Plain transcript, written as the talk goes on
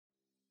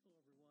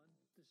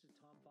This is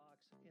Tom Fox,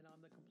 and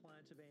I'm the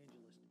Compliance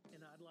Evangelist,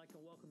 and I'd like to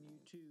welcome you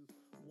to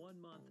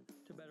 1 Month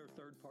to Better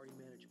Third-Party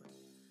Management.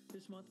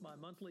 This month, my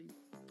monthly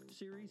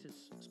series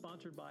is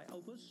sponsored by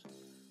Opus.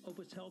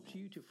 Opus helps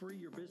you to free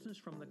your business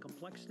from the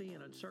complexity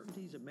and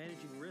uncertainties of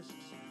managing risks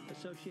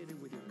associated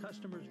with your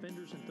customers,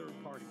 vendors, and third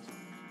parties.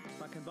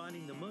 By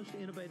combining the most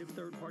innovative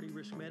third-party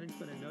risk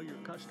management and know your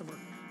customer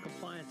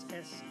compliance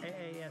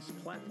SaaS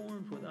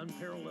platforms with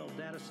unparalleled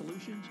data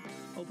solutions,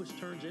 Opus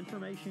turns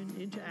information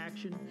into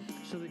action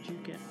so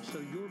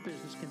your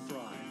business can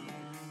thrive.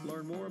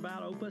 Learn more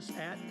about Opus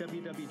at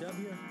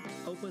www.opus.com.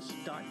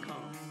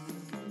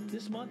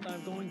 This month,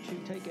 I'm going to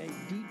take a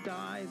deep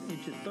dive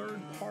into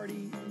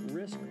third-party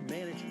risk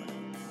management.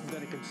 I'm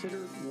going to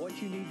consider what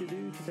you need to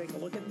do to take a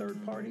look at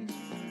third parties,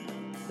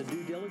 the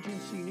due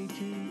diligence you need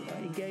to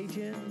engage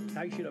in,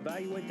 how you should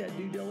evaluate that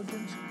due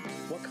diligence,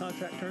 what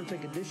contract terms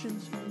and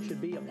conditions should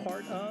be a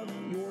part of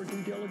your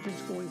due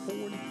diligence going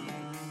forward,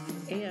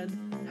 and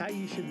how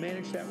you should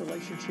manage that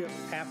relationship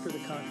after the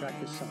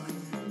contract is signed.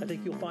 I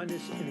think you'll find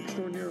this an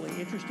extraordinarily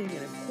interesting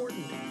and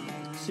important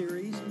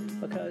series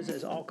because,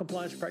 as all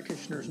compliance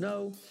practitioners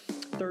know,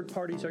 third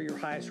parties are your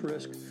highest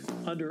risk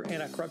under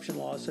anti-corruption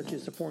laws such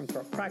as the Foreign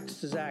Corrupt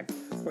Practices Act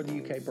or the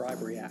UK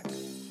Bribery Act.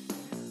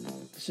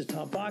 This is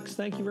Tom Fox.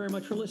 Thank you very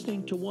much for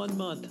listening to 1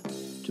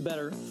 Month to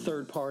Better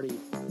Third-Party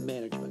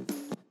Management.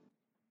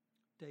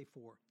 Day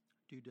 4,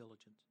 Due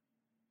Diligence.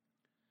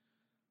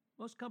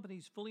 Most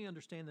companies fully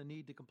understand the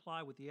need to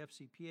comply with the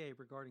FCPA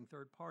regarding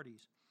third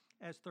parties,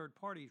 as third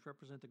parties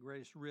represent the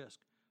greatest risk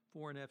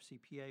for an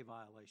FCPA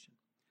violation.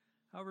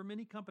 However,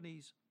 many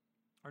companies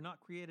are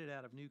not created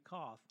out of new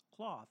cloth,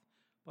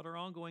 but are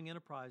ongoing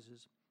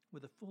enterprises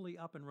with a fully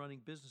up and running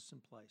business in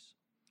place.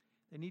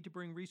 They need to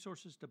bring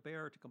resources to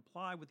bear to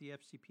comply with the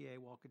FCPA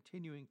while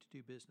continuing to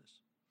do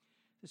business.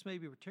 This may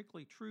be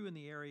particularly true in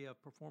the area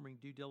of performing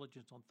due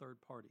diligence on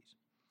third parties.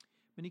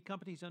 Many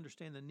companies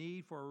understand the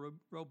need for a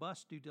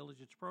robust due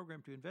diligence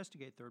program to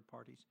investigate third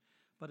parties,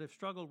 but have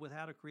struggled with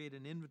how to create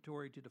an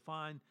inventory to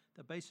define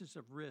the basis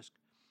of risk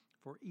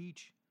for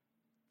each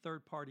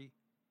third-party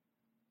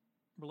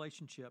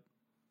relationship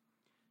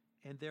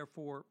and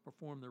therefore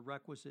perform the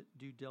requisite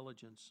due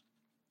diligence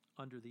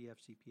under the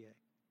FCPA.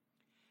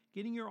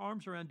 Getting your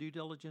arms around due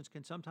diligence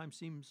can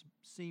sometimes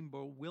seem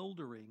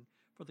bewildering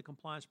for the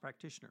compliance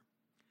practitioner.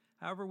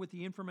 However, with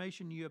the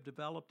information you have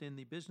developed in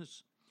the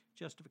business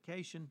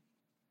justification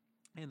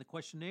and the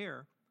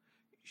questionnaire,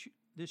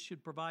 this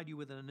should provide you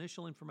with an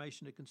initial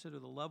information to consider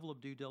the level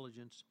of due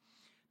diligence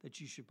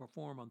that you should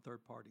perform on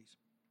third parties.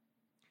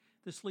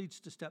 This leads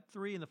to step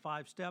 3 in the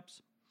 5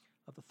 steps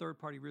of the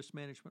third-party risk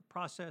management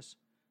process,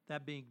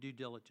 that being due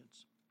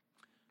diligence.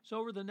 So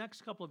over the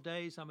next couple of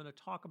days, I'm going to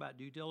talk about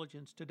due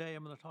diligence. Today,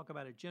 I'm going to talk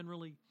about it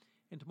generally,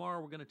 and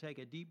tomorrow we're going to take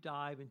a deep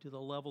dive into the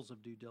levels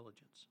of due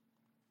diligence.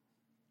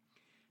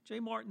 Jay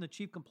Martin, the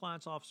Chief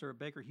Compliance Officer at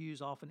Baker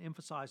Hughes, often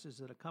emphasizes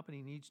that a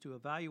company needs to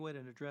evaluate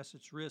and address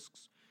its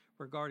risks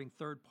regarding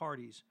third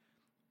parties.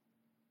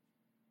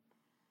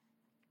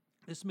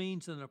 This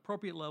means that an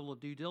appropriate level of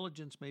due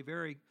diligence may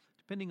vary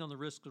depending on the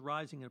risks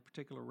arising in a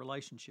particular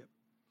relationship.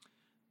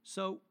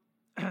 So,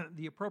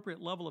 the appropriate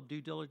level of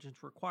due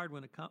diligence required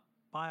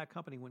by a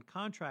company when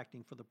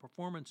contracting for the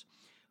performance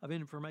of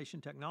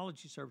information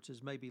technology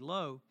services may be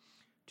low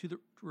to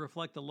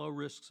reflect the low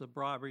risks of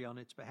bribery on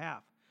its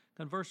behalf.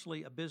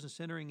 Conversely, a business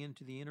entering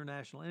into the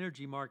international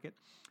energy market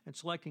and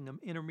selecting an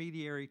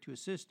intermediary to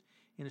assist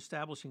in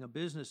establishing a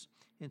business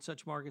in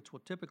such markets will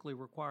typically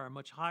require a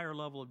much higher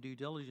level of due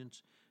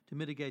diligence to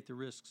mitigate the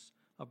risks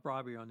of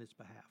bribery on its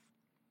behalf.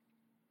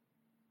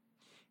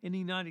 In the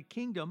United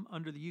Kingdom,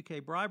 under the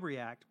UK Bribery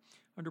Act,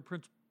 under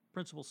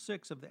Principle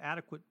 6 of the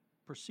Adequate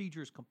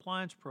Procedures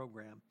Compliance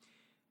Program,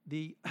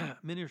 the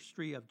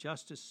Ministry of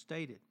Justice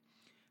stated,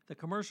 the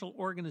commercial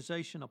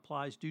organization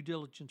applies due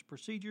diligence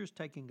procedures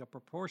taking a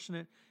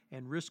proportionate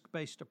and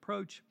risk-based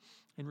approach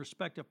in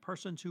respect of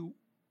persons who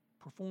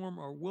perform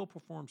or will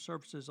perform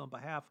services on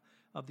behalf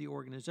of the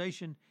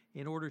organization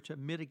in order to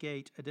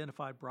mitigate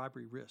identified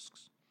bribery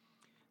risks.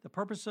 The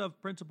purpose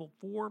of Principle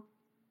 4,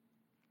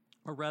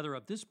 or rather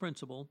of this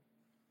principle,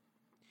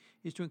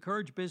 is to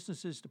encourage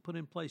businesses to put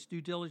in place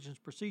due diligence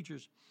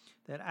procedures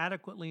that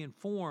adequately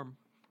inform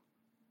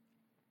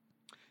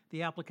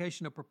the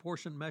application of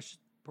proportionate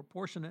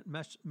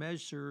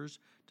measures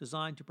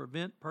designed to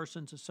prevent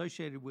persons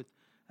associated with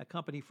a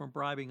company from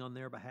bribing on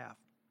their behalf.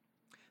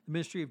 The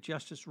Ministry of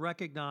Justice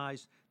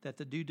recognized that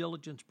the due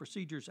diligence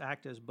procedures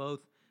act as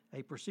both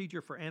a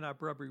procedure for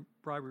anti-bribery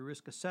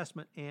risk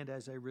assessment and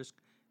as a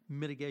risk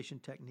mitigation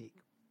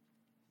technique.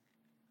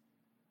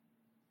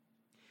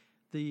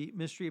 The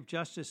Ministry of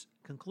Justice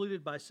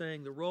concluded by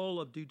saying the role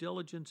of due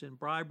diligence in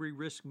bribery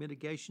risk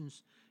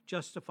mitigations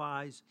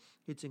justifies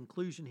its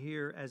inclusion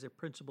here as a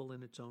principle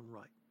in its own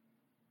right.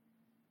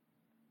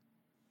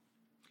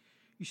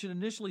 You should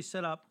initially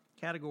set up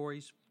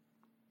categories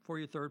for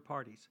your third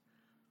parties: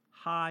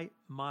 high,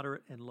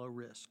 moderate, and low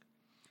risk.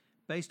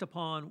 Based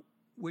upon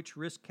which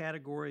risk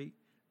category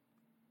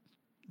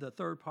the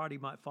third party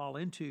might fall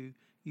into,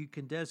 you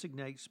can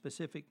designate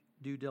specific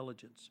due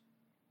diligence.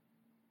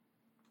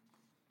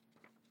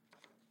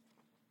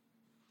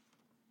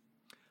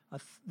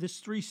 This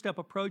three-step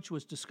approach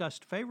was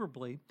discussed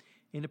favorably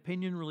in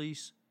Opinion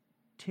Release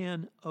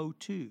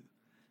 1002.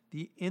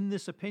 In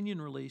this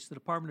opinion release, the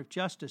Department of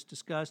Justice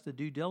discussed the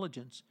due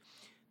diligence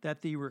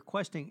that the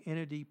requesting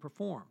entity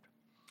performed.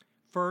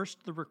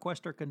 First, the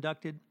requester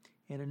conducted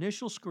an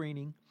initial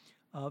screening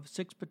of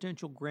 6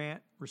 potential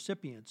grant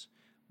recipients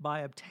by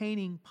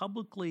obtaining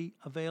publicly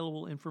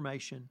available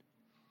information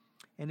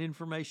and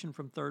information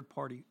from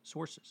third-party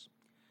sources.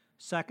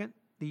 Second,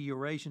 the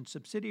Eurasian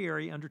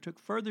subsidiary undertook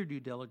further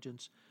due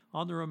diligence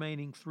on the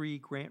remaining 3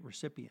 grant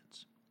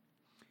recipients.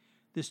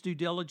 This due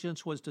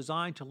diligence was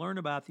designed to learn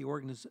about the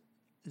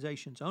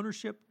organization's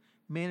ownership,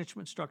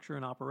 management structure,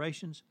 and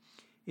operations.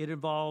 It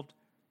involved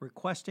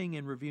requesting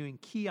and reviewing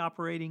key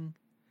operating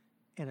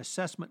and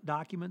assessment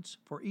documents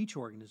for each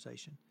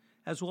organization,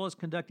 as well as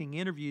conducting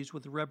interviews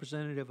with the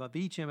representative of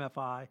each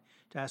MFI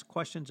to ask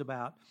questions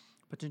about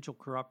potential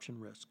corruption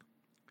risk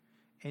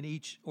and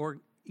each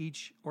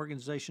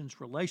organization's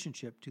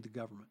relationship to the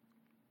government.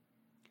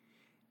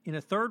 In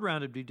a third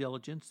round of due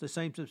diligence, the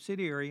same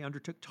subsidiary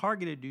undertook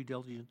targeted due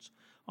diligence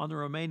on the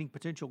remaining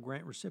potential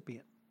grant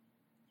recipient.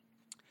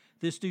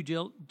 This due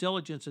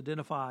diligence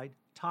identified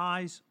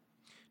ties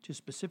to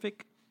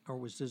specific, or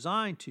was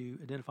designed to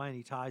identify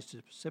any ties to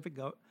specific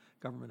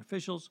government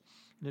officials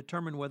and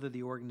determine whether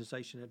the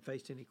organization had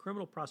faced any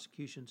criminal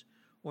prosecutions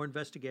or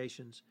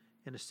investigations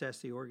and assess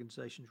the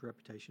organization's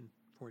reputation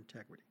for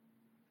integrity.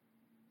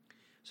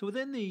 So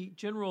within the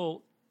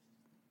general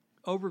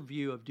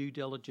overview of due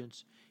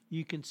diligence,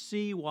 you can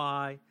see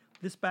why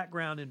this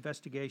background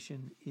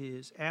investigation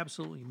is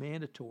absolutely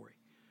mandatory.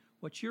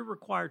 What you're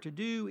required to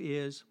do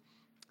is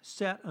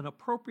set an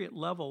appropriate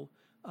level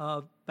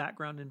of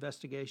background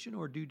investigation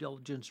or due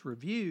diligence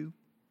review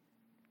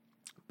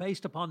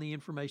based upon the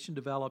information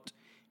developed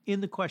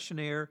in the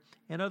questionnaire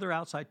and other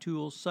outside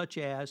tools such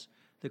as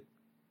the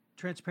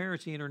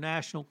Transparency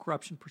International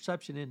Corruption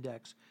Perception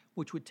Index,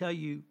 which would tell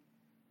you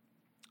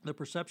the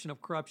perception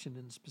of corruption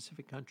in a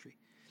specific country.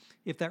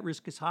 If that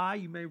risk is high,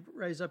 you may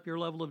raise up your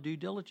level of due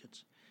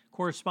diligence.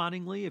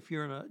 Correspondingly, if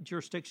you're in a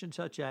jurisdiction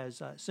such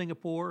as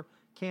Singapore,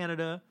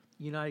 Canada,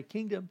 United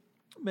Kingdom,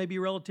 it may be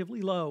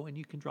relatively low, and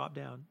you can drop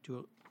down to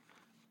a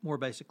more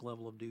basic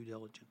level of due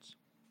diligence.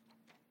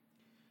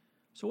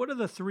 So what are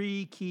the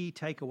 3 key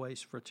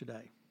takeaways for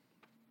today?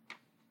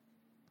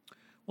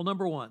 Well,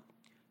 number 1,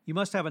 you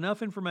must have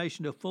enough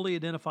information to fully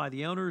identify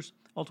the owners,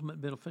 ultimate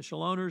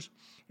beneficial owners,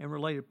 and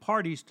related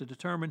parties to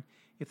determine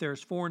if there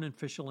is foreign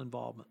official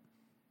involvement.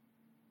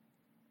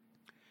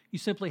 You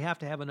simply have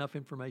to have enough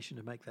information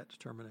to make that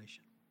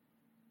determination.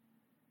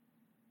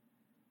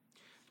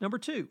 Number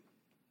 2,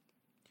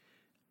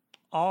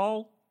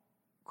 all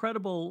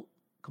credible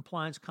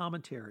compliance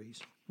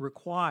commentaries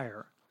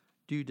require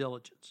due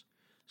diligence.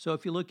 So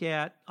if you look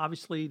at,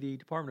 obviously, the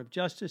Department of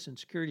Justice and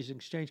Securities and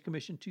Exchange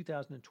Commission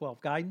 2012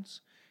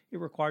 guidance, it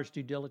requires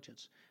due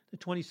diligence. The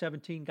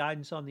 2017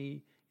 guidance on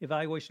the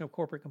evaluation of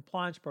corporate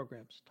compliance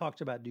programs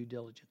talks about due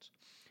diligence.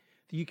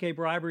 The UK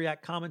Bribery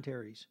Act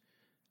commentaries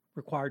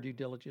require due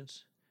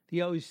diligence. The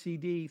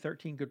OECD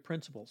 13 Good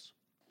Principles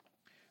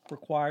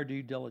require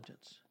due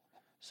diligence.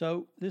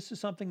 So this is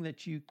something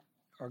that you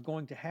are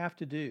going to have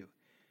to do.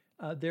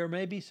 There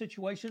may be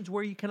situations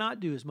where you cannot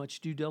do as much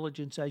due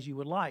diligence as you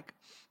would like.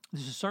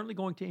 This is certainly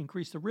going to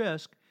increase the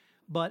risk,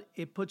 but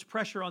it puts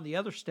pressure on the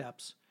other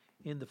steps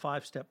in the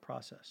 5-step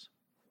process.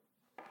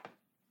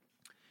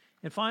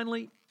 And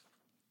finally,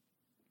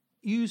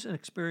 use an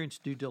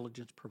experienced due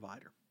diligence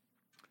provider.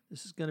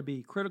 This is going to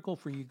be critical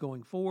for you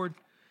going forward.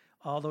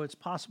 Although it's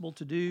possible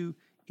to do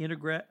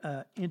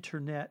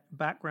internet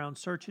background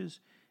searches,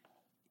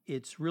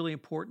 it's really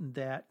important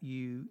that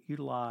you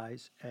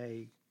utilize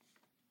a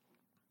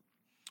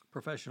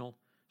professional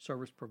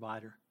service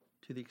provider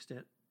to the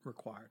extent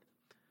required.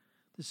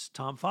 This is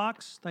Tom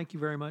Fox. Thank you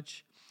very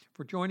much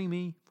for joining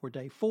me for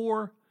day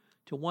 4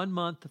 to 1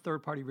 month of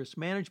third-party risk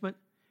management,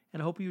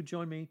 and I hope you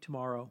join me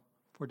tomorrow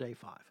for day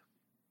 5.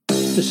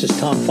 This is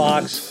Tom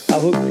Fox. I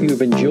hope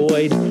you've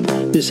enjoyed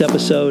this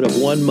episode of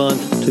 1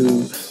 month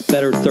to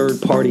better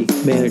third-party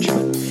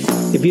management.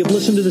 If you have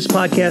listened to this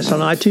podcast on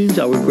iTunes,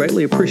 I would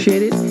greatly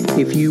appreciate it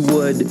if you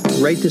would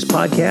rate this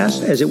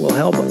podcast, as it will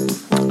help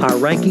our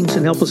rankings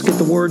and help us get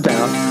the word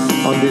out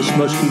on this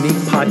most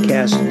unique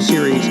podcast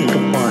series in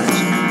compliance.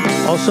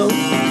 Also,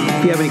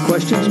 if you have any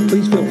questions,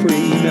 please feel free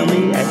to email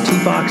me at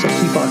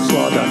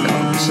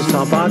tfox@tfoxlaw.com. This is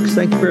Tom Fox.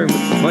 Thank you very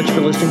much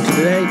for listening to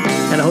today,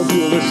 and I hope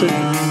you will listen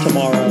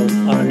tomorrow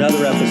on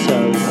another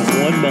episode of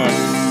 1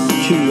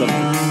 month to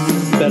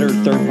better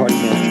third-party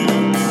management.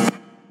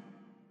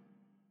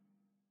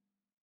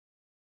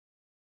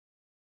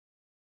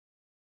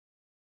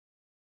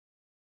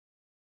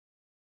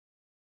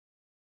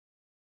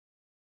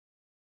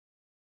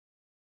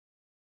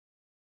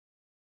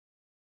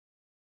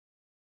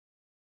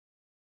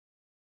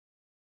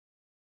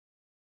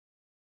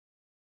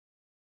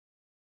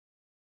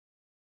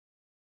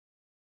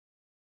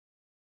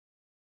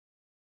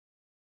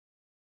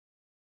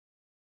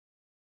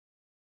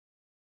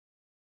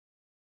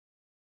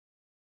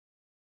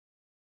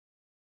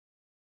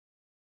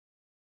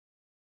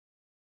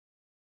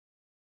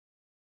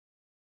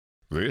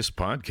 This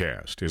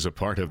podcast is a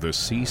part of the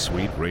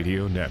C-Suite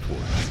Radio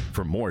Network.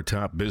 For more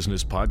top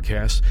business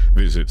podcasts,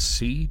 visit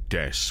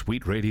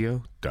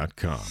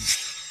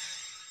c-suiteradio.com.